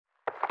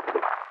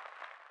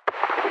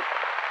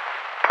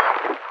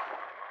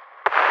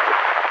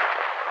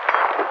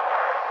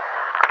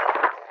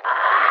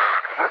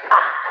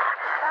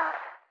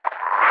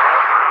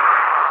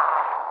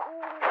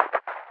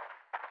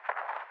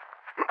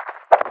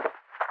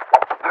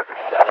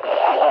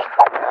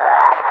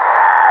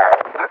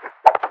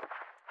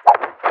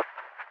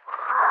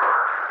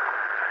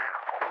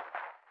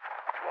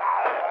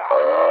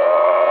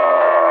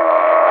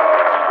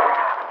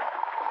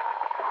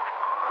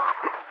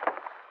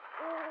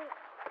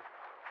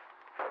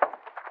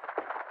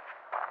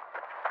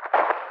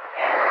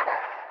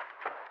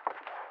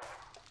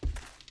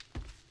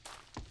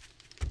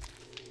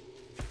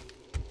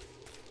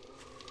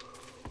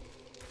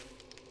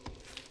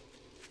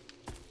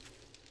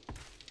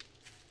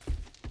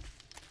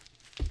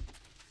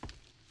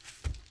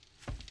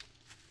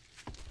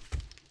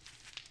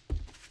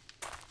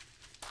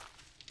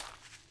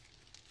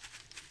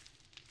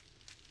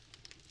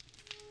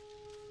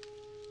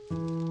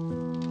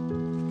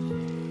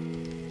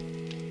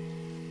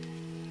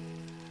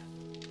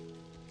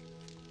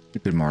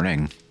Good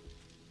morning.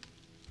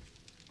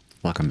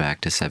 Welcome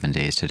back to 7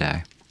 Days to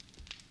Die.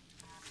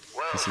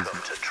 Welcome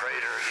to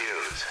Trader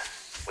Hughes.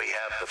 We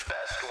have the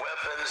best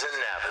weapons in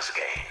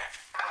Navisgane.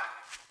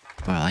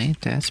 Well,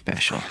 ain't that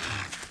special.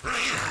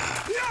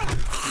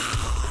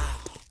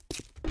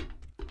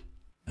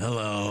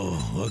 Hello,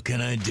 what can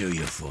I do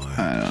you for?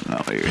 I don't know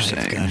what you're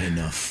saying. I've got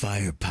enough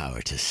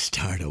firepower to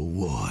start a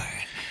war.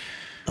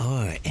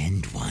 Or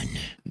end one.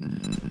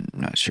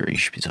 Not sure you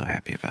should be so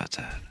happy about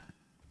that.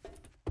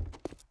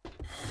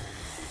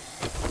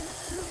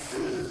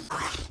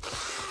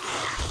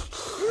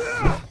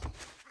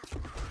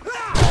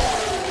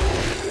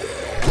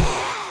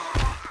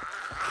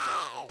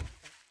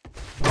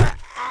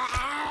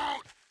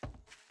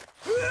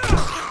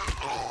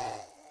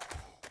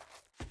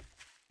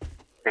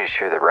 Pretty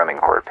sure the roaming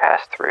horde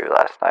passed through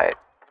last night.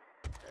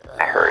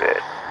 I heard it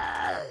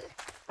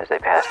as they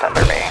passed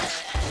under me.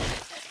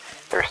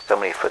 There's so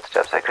many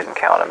footsteps I couldn't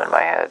count them in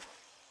my head.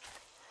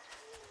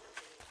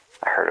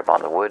 I heard them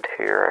on the wood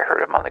here, I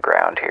heard them on the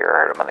ground here, I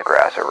heard them on the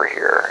grass over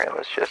here. It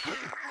was just a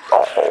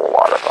whole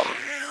lot of them.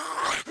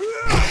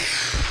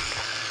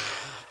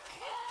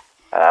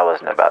 And I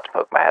wasn't about to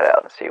poke my head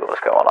out and see what was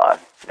going on.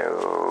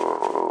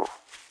 No.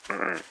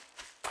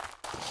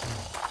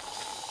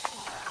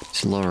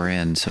 It's lower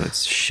end, so it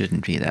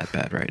shouldn't be that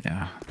bad right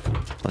now.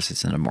 Plus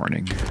it's in the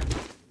morning.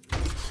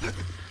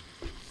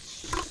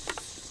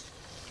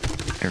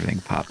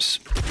 Everything pops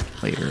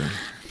later.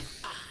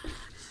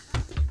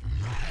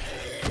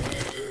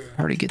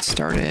 Party gets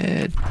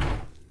started.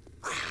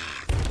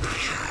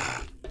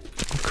 Oh,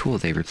 cool,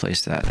 they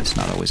replaced that. It's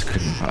not always a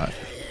cooking pot.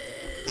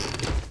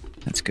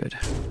 That's good.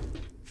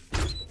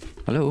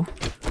 Hello?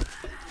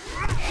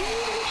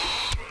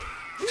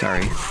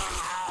 Sorry.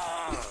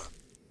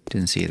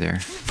 Didn't see you there.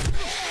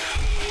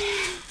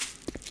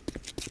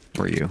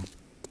 Were you?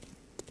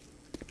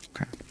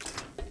 Okay.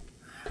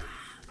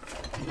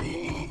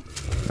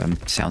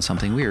 Sounds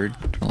something weird.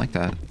 Don't like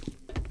that.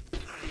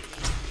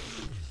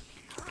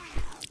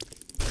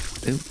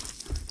 Ooh.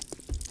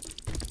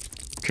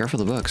 Careful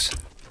the books.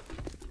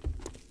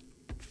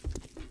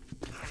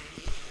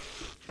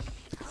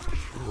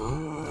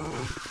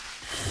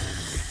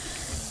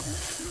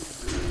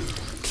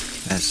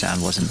 That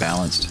sound wasn't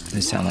balanced.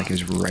 It sounded like it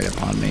was right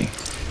upon me.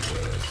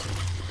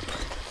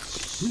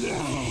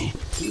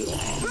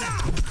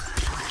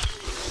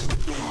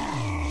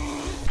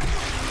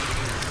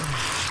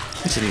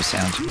 It's a new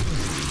sound.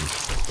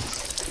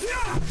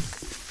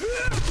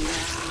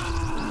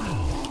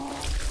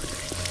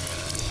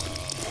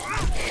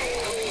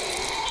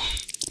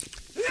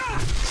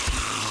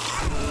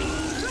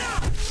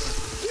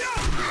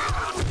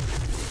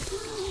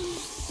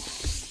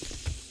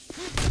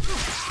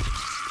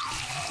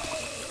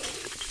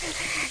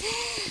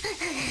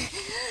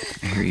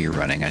 I hear you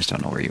running, I just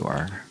don't know where you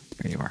are.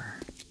 There you are.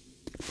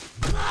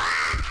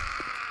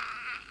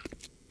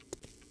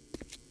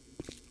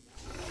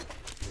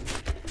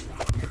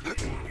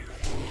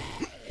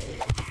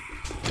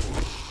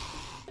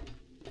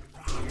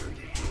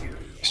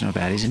 There's no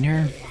baddies in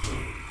here?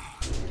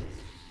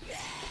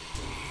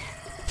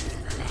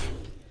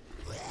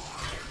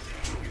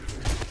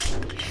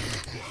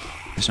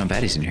 There's no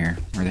baddies in here,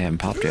 or they haven't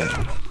popped yet.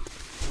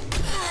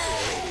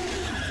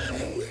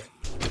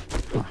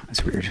 Oh,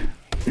 that's weird.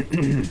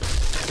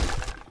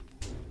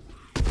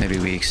 Maybe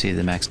we exceeded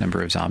the max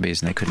number of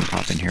zombies and they couldn't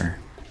pop in here.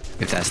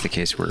 If that's the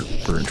case, we're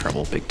in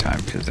trouble big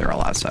time because they're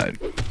all outside.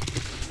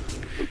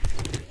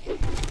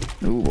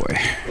 Oh boy.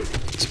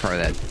 It's part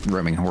of that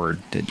roaming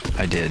horde that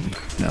I did.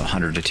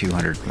 100 to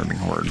 200 roaming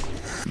horde.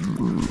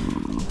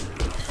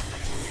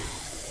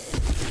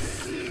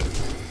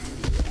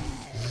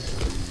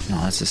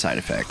 No, that's a side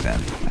effect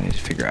then. I need to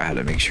figure out how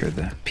to make sure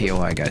the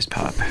POI guys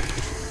pop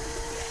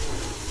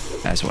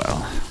as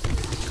well.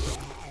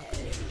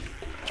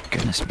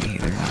 Goodness me,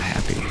 they're not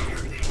happy.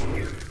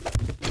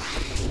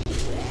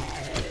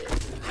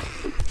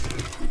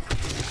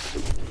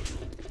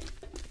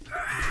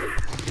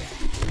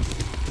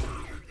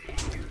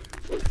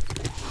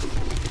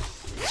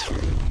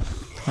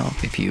 Well,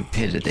 if you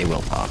hit it, they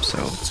will pop, so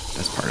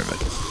that's part of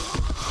it.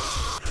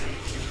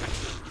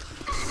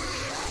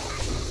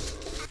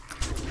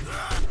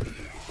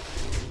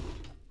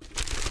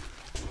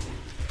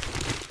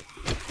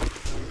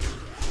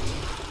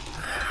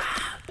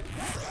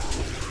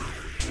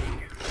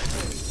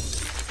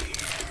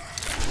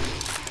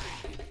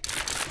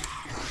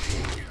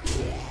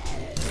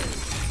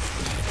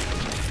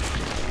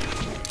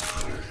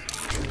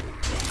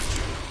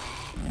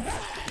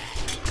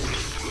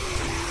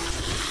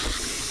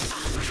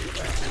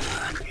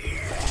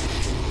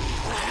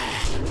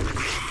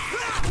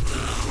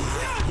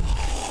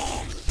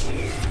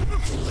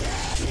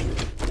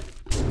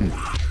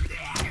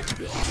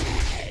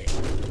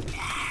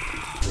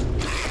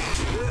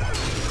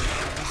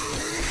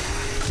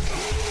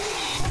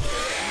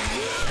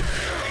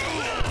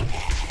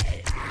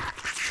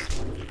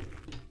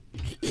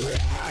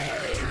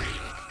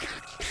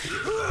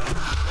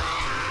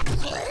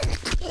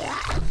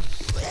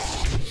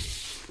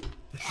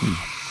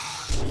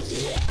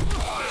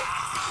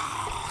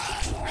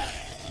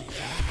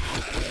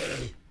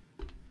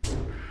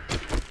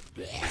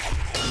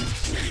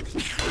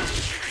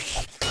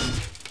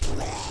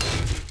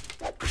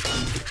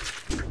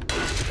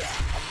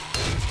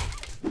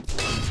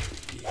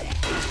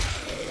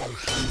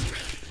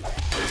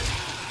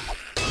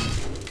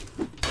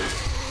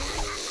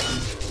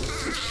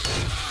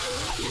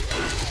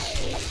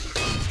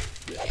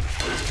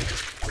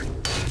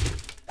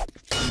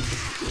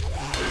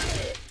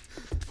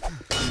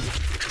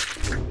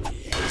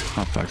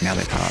 Fuck, now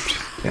they popped.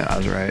 Yeah, I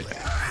was right.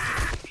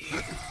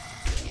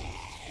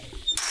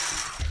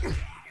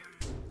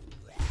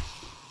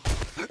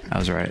 I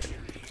was right.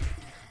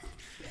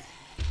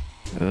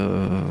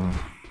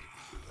 Oh.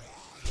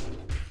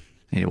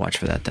 Need to watch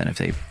for that then if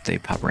they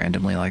pop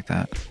randomly like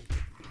that.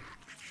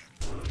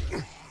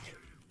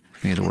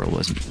 Maybe the world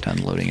wasn't done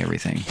loading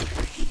everything.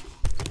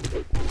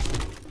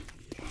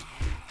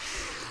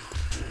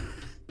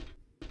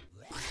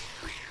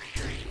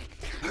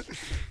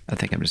 I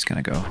think I'm just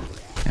gonna go.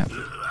 Yep.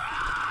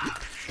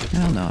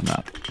 No, I'm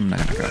not. I'm not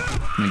gonna go.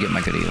 I'm gonna get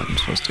my goodie like I'm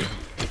supposed to.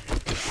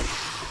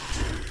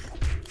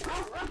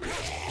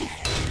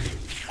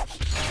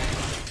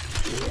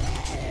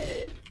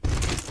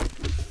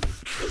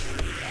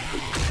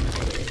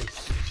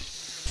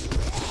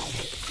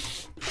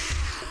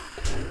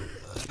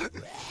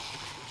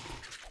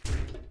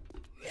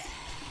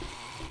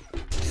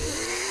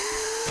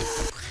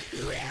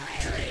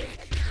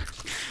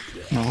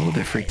 I'm a little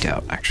bit freaked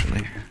out,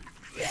 actually.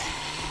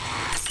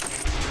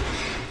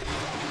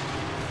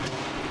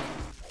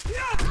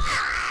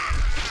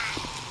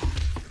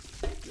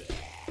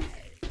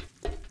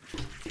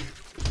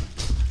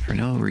 For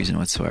no reason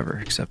whatsoever,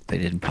 except they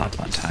didn't pop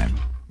on time.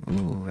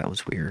 Ooh, that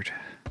was weird.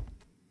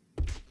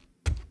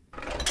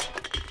 I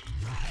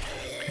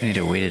need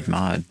a weighted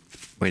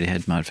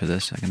ahead mod for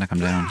this. I can knock them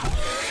down.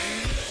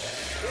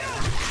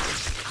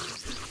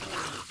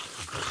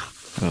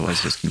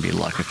 Otherwise, it's gonna be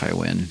luck if I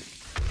win.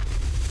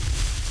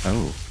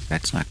 Oh,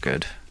 that's not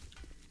good.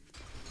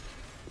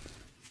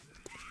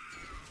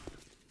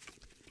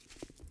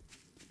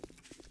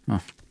 Huh.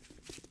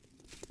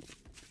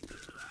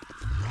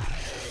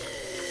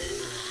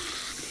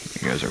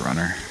 Here goes a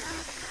runner.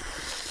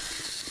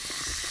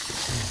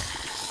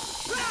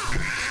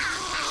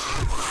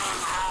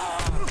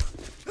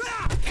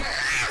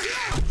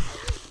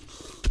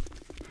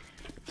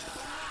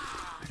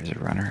 There's a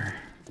runner.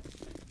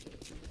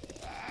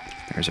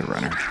 There's a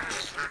runner.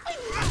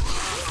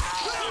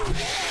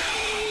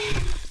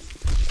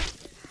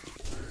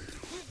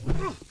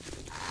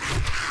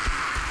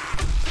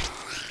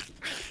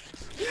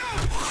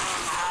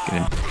 Get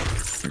him.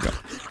 Here we go.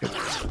 Good.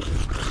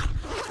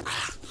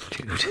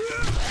 Dude.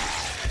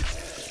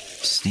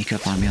 Sneak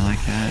up on me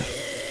like that?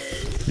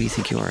 Who do you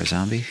think you are, a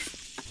zombie?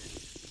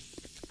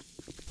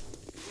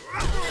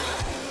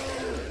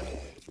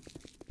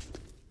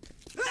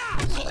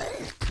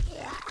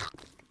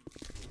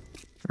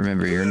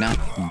 Remember, you're not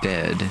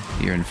dead,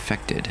 you're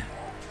infected.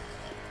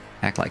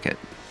 Act like it.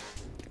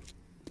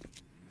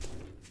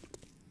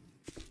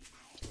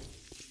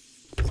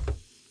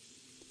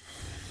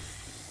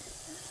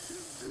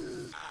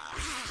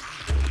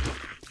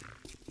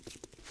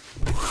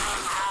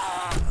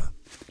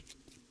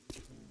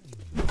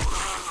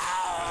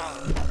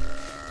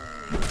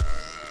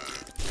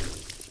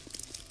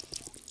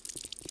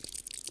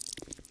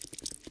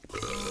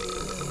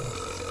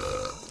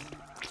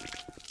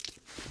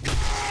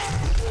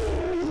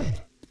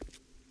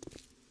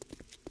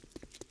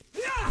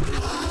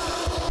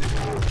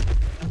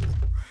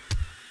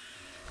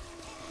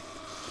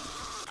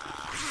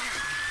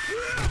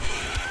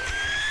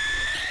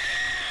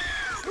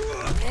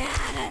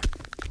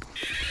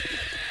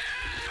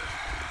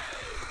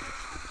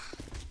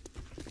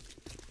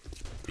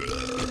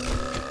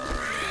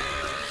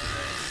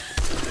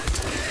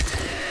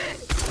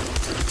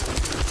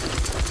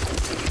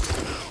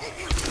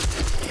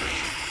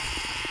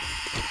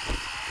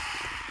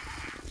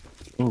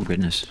 Oh,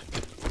 goodness.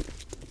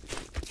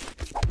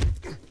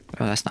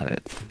 Oh, that's not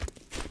it.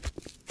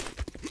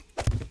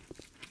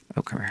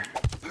 Oh, come here.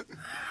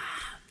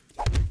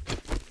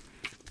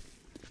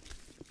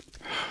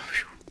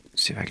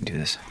 Let's see if I can do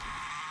this.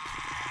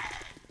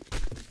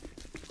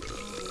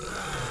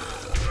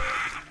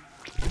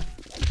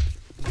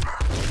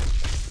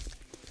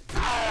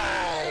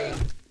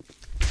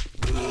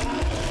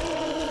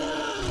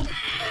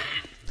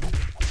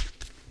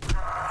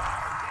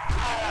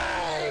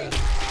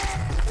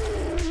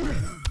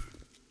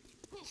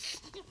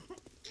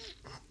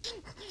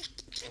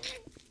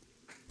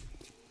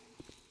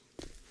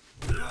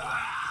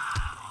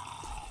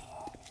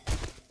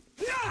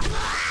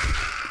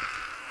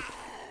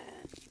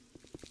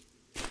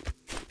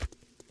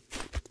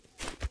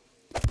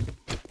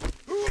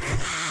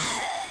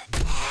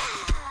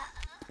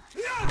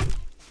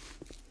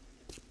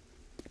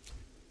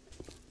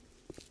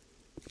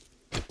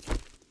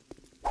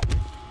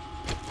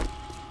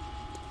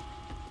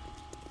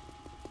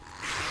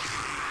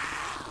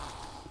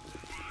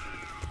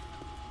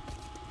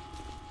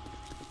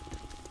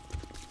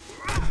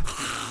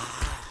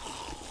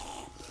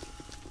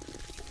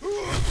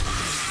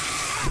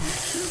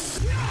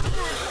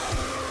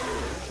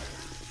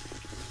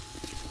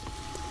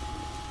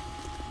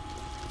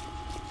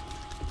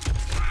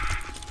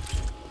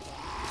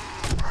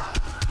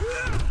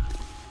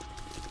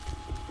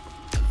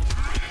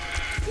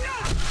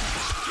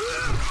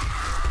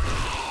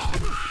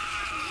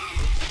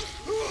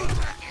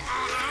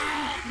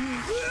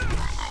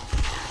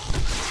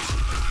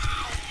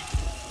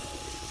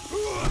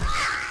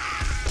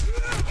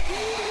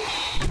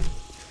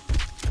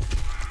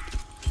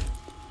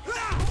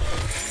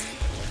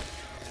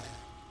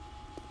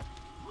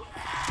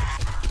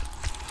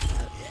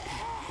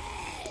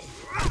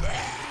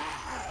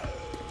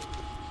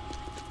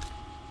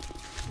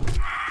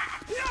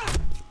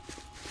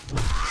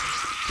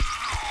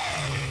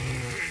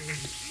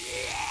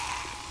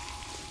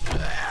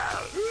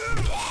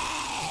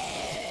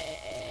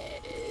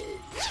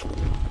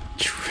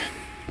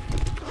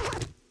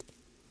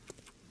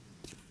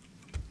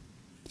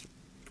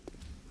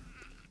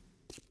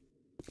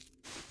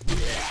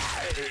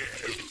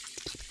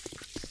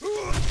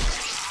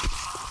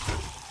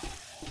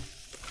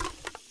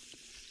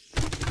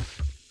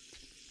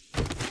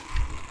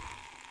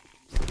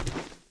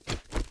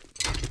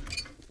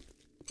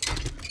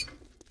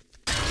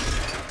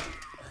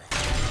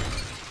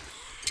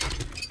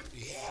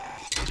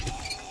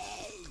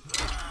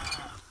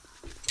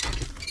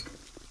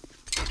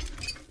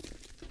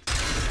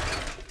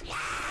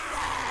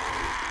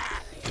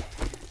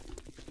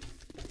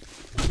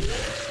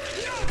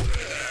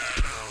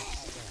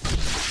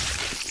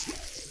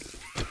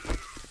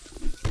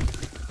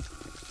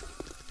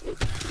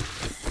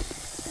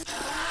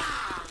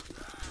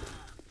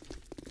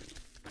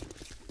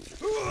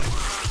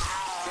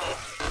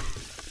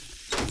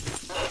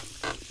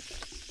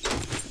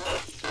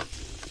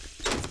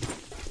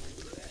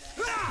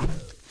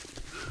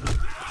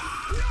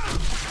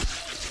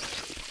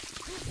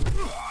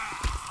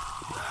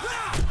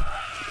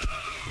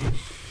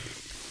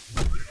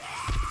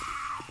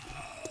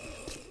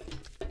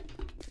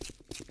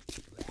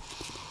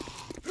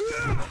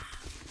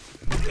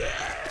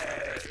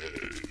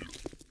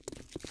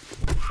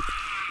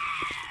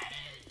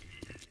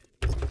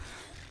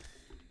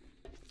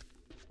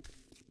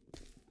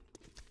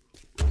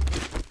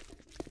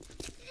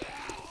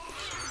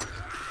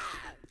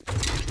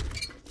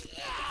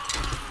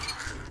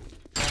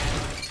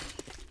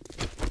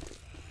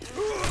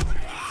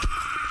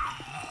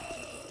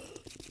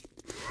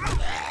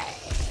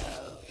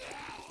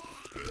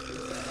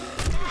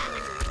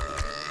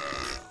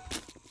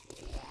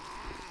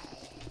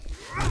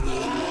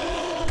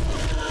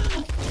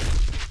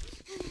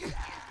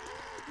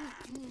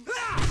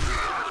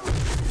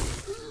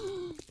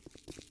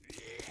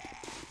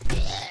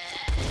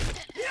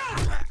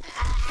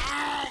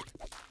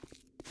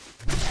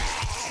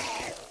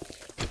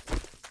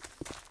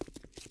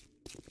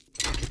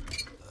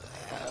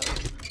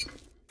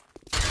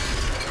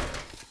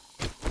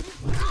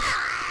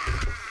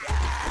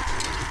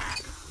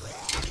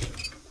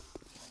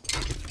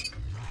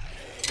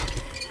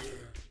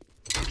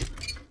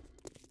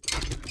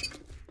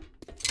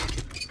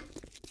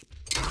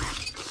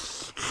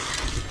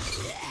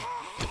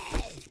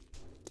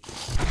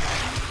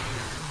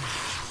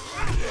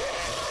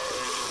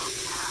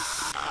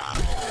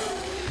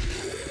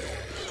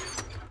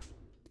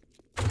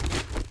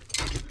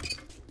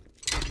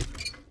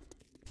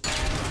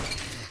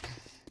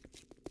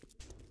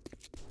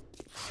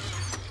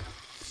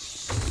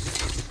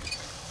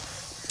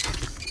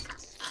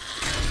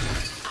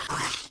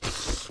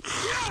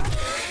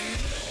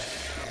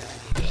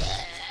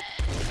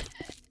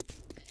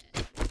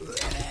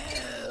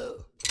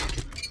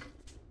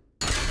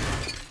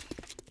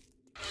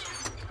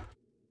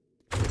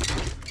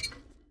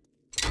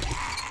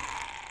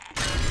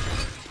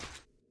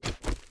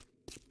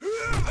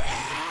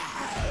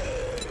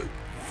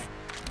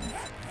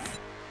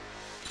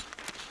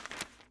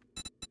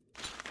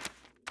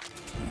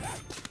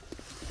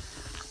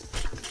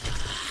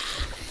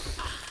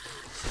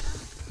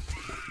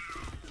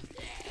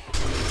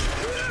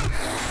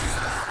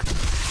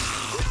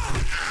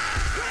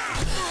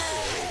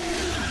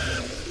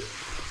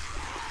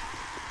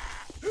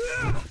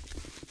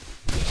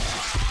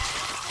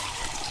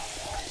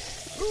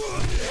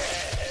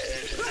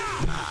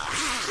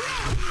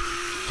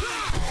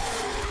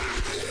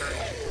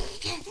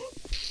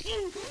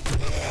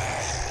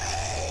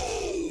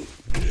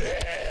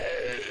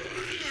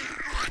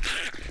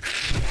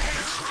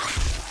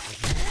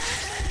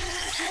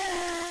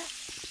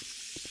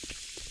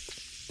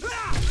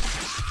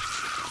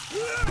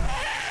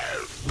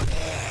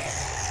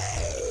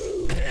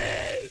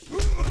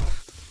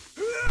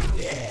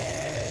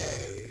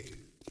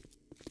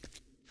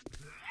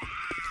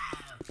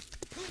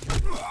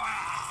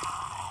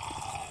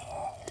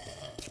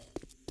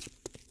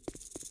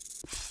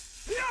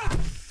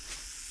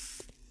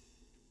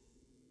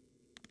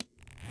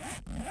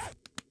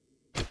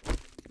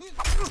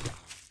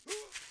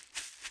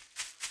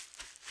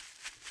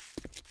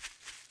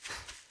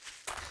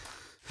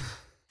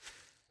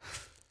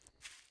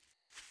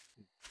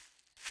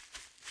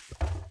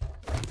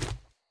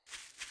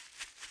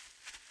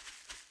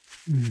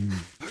 All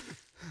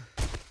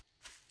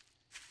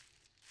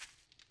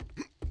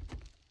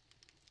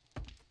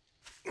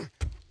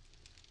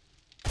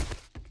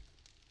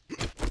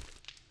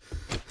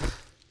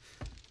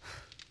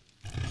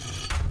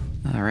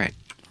right,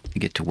 I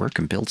get to work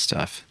and build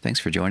stuff. Thanks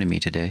for joining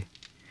me today.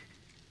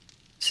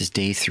 This is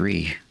day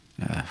 3.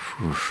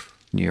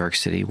 New York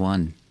City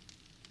 1.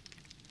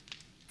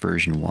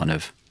 Version 1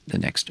 of the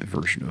next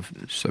version of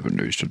 7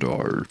 Days to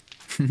Die.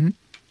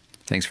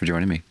 Thanks for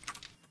joining me.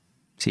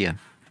 See ya.